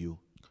show you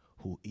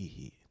who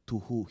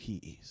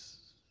He is.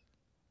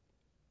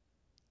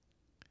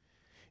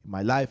 In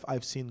my life,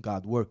 I've seen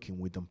God working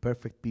with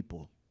imperfect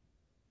people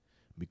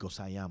because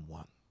I am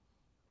one.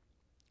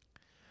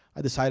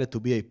 I decided to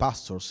be a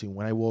pastor since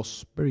when I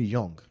was very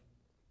young.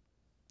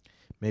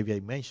 Maybe I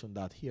mentioned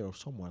that here or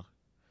somewhere.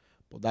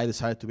 But I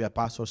decided to be a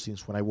pastor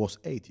since when I was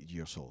 8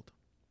 years old.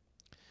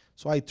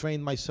 So I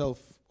trained myself,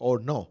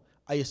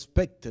 I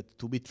expected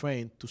to be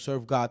trained to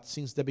serve God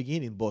since the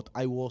beginning, but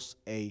I was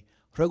a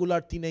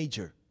regular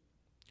teenager.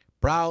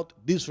 Proud,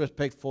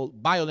 disrespectful,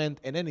 violent,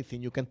 and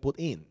anything you can put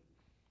in.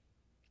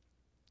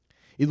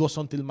 It was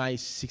until my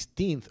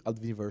 16th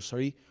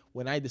anniversary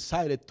when I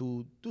decided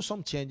to do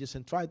some changes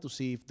and try to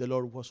see if the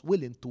Lord was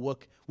willing to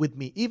work with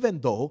me,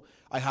 even though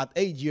I had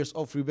 8 years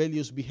of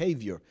rebellious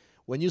behavior.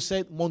 When you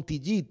said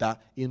Montillita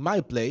in my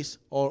place,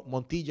 or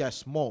Montilla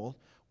small,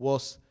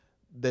 was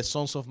the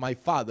sons of my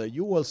father,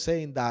 you were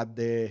saying that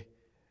the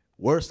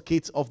worst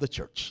kids of the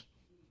church.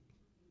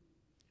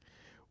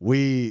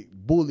 We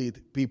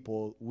bullied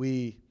people,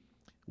 we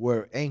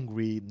were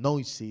angry,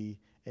 noisy,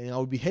 and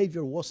our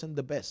behavior wasn't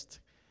the best.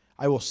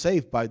 I was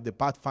saved by the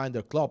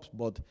Pathfinder clubs,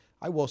 but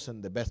I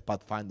wasn't the best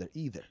Pathfinder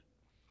either.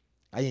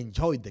 I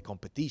enjoyed the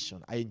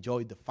competition. I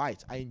enjoyed the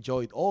fights. I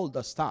enjoyed all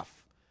the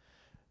stuff.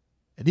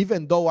 And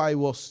even though I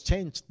was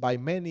changed by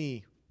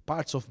many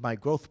parts of my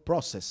growth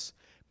process,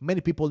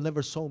 many people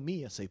never saw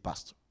me as a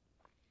pastor.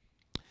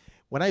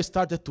 When I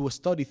started to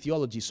study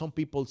theology, some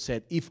people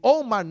said, if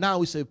Omar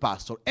now is a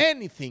pastor,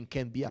 anything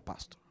can be a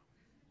pastor.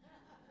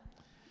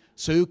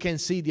 So you can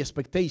see the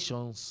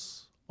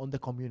expectations on the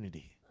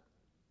community.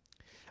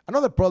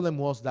 Another problem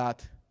was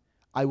that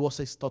I was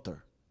a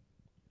stutterer.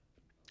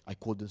 I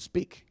couldn't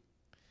speak.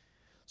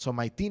 So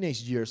my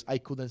teenage years, I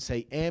couldn't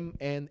say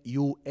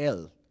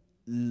M-N-U-L.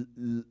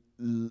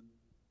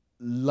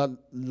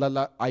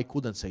 I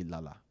couldn't say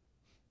lala.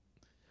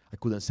 I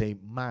couldn't say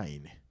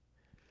mine.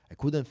 I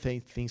couldn't say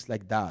things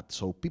like that.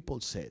 So people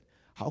said,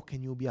 how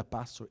can you be a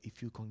pastor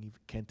if you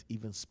can't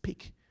even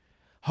speak?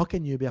 How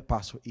can you be a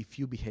pastor if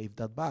you behave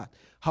that bad?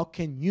 How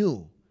can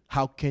you?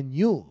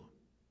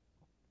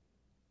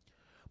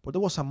 But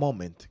there was a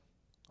moment,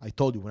 I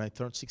told you when I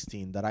turned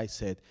 16, that I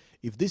said,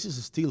 if this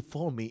is still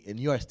for me and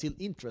you are still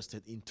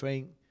interested in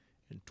training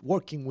and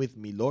working with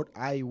me, Lord,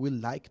 I will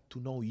like to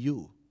know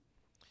you.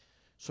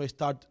 So I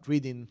start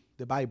reading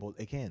the Bible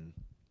again.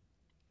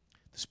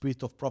 The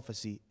spirit of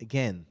prophecy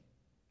again.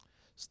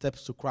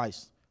 Steps to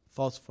Christ,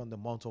 thoughts from the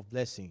Mount of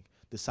Blessing,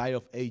 desire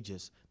of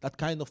ages, that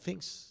kind of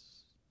things.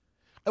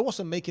 I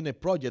wasn't making a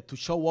project to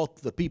show out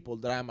to the people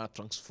that I'm a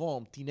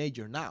transformed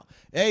teenager now.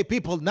 Hey,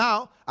 people,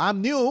 now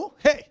I'm new.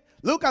 Hey,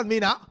 look at me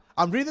now.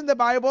 I'm reading the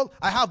Bible.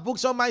 I have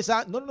books on my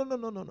side. No.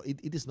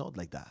 It is not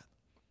like that.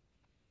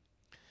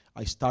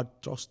 I start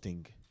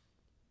trusting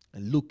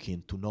and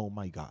looking to know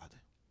my God.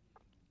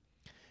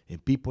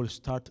 And people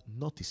start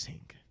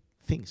noticing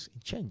things,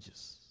 it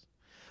changes.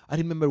 I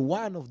remember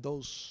one of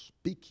those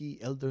picky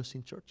elders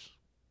in church,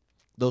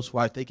 those who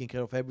are taking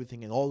care of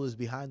everything and always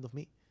behind of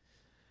me.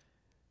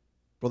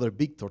 Brother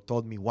Victor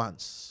told me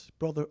once,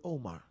 Brother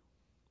Omar,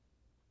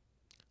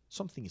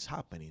 something is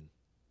happening.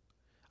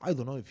 I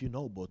don't know if you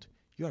know, but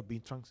you are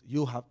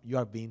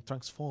being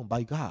transformed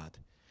by God.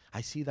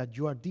 I see that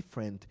you are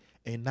different,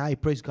 and I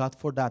praise God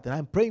for that. And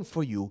I'm praying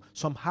for you,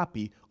 so I'm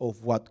happy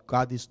of what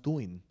God is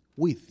doing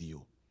with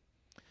you.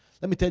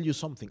 Let me tell you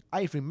something.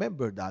 I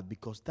remember that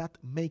because that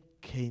made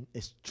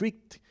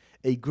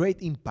a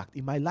great impact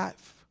in my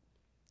life.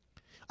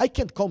 I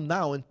can't come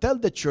now and tell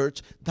the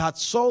church that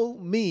saw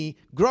me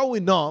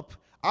growing up,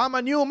 I'm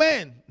a new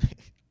man.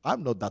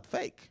 I'm not that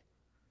fake.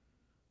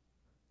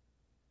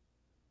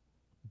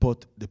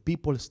 But the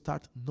people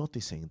start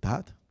noticing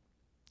that,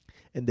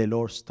 and the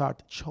Lord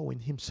start showing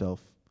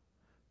himself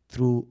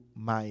through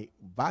my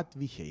bad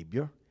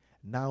behavior,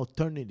 now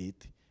turning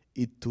it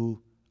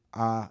into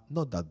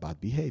not that bad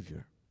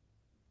behavior.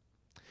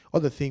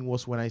 Other thing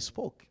was when I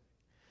spoke.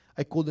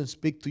 I couldn't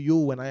speak to you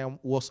when I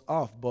was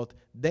off, but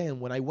then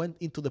when I went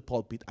into the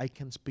pulpit, I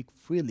can speak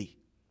freely.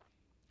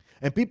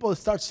 And people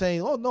start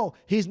saying, oh no,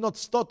 he's not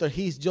stutter,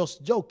 he's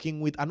just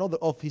joking with another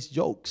of his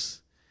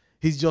jokes.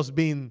 He's just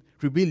being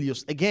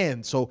rebellious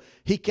again, so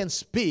he can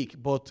speak,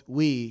 but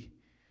we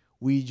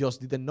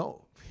just didn't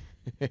know.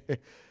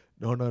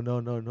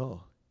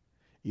 No.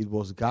 It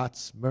was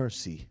God's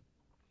mercy.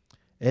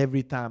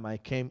 Every time I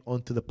came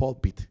onto the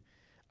pulpit,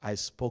 I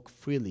spoke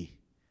freely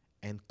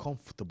and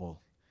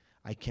comfortable.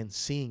 I can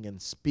sing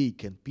and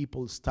speak, and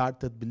people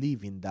started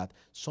believing that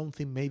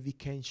something maybe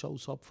can show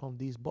up from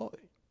this boy.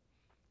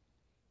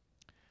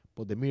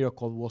 But the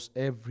miracle was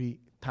every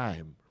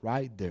time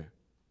right there.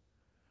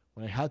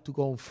 When I had to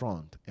go in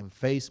front and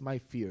face my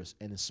fears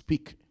and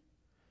speak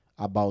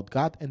about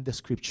God and the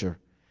scripture,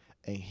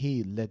 and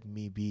he let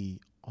me be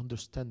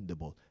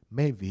understandable,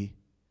 maybe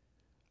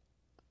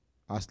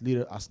as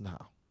little as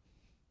now.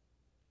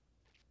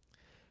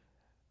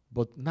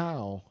 But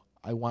now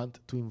I want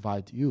to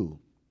invite you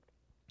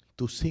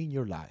to see in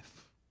your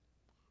life,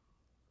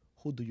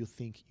 who do you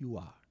think you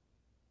are?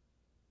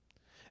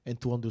 And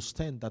to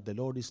understand that the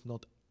Lord is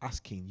not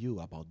asking you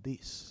about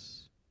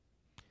this.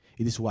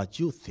 It is what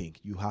you think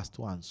you have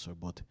to answer,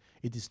 but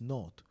it is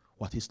not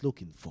what he's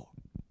looking for.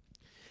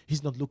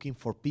 He's not looking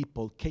for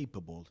people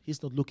capable.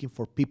 He's not looking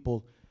for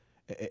people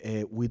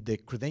with the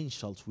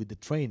credentials, with the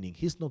training.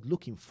 He's not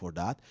looking for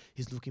that.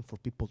 He's looking for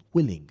people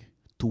willing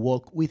to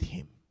walk with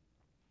him.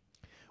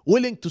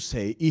 Willing to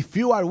say, if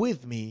you are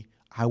with me,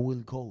 I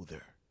will go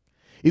there.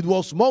 It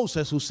was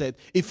Moses who said,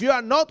 if you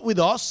are not with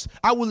us,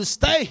 I will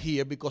stay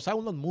here because I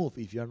will not move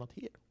if you are not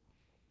here.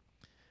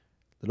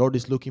 The Lord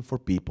is looking for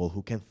people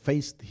who can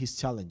face his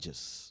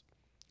challenges.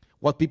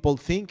 What people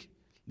think,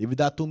 leave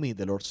that to me,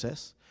 the Lord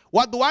says.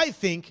 What do I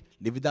think?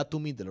 Leave that to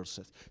me, the Lord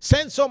says.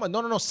 Send someone.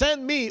 No,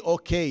 send me.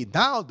 Okay,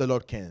 now the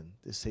Lord can.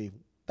 They say,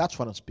 that's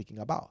what I'm speaking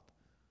about.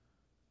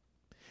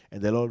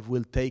 And the Lord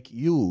will take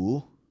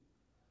you,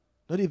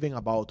 not even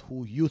about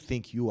who you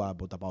think you are,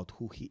 but about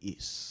who he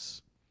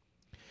is.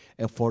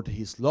 And for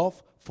his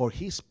love, for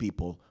his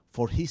people,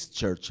 for his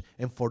church,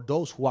 and for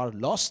those who are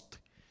lost,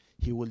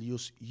 he will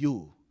use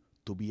you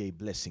to be a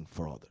blessing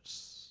for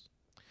others.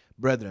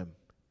 Brethren,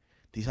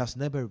 this has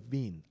never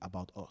been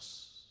about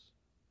us.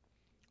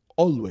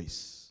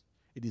 Always,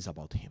 it is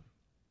about him.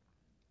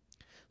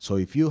 So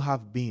if you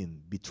have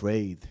been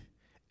betrayed,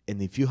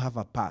 and if you have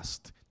a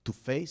past to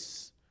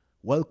face,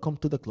 welcome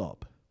to the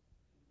club.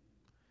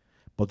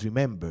 But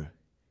remember,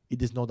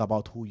 it is not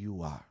about who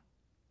you are.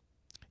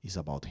 It's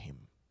about him.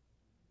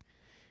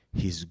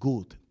 He's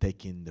good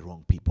taking the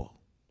wrong people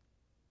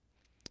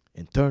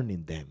and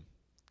turning them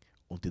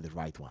onto the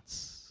right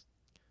ones,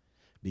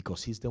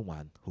 because he's the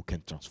one who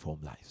can transform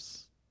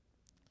lives.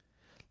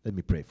 Let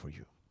me pray for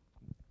you.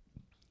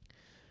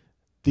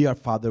 Dear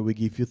Father, we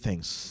give you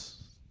thanks,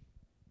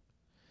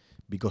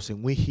 because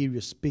when we hear you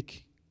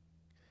speak,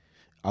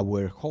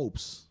 our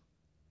hopes,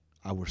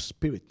 our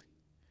spirit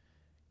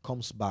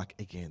comes back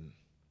again.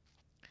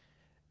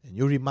 And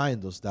you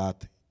remind us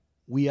that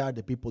we are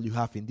the people you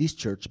have in this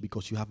church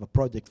because you have a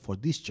project for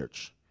this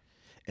church.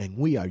 And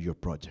we are your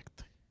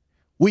project.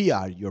 We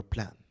are your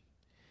plan.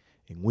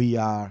 And we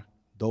are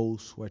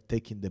those who are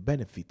taking the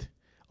benefit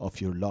of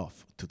your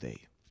love today.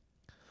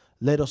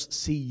 let us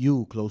see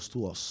you close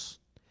to us.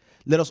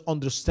 Let us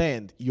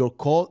understand your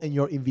call and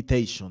your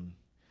invitation.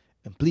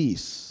 And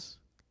please,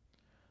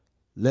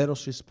 let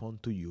us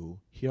respond to you,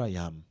 here I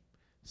am,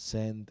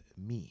 send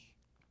me.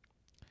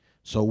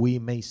 So we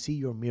may see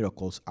your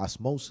miracles as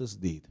Moses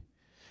did,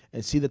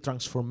 and see the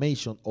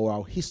transformation of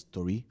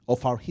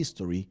our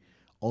history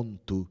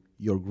onto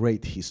your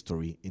great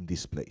history in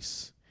this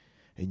place.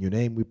 In your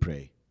name we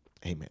pray.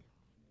 Amen.